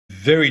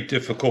Very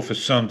difficult for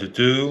some to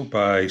do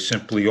by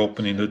simply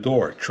opening the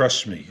door.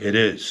 Trust me, it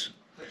is.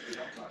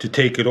 To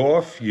take it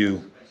off,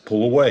 you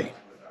pull away.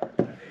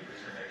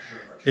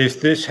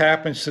 If this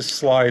happens to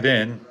slide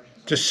in,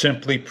 just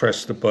simply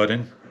press the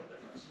button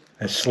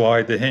and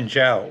slide the hinge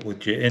out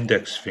with your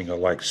index finger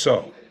like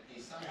so.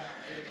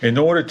 In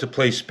order to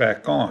place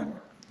back on,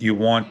 you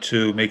want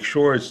to make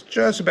sure it's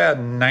just about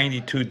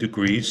 92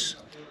 degrees,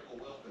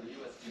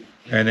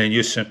 and then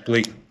you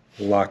simply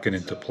lock it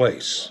into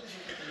place.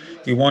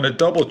 You want to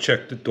double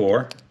check the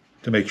door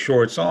to make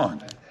sure it's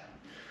on.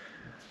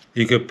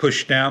 You could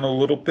push down a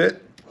little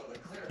bit.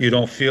 You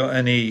don't feel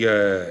any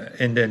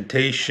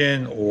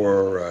indentation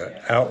or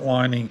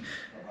outlining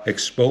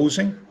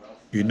exposing.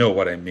 You know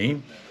what I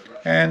mean.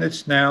 And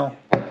it's now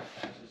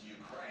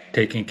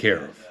taken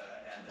care of.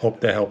 Hope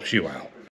that helps you out.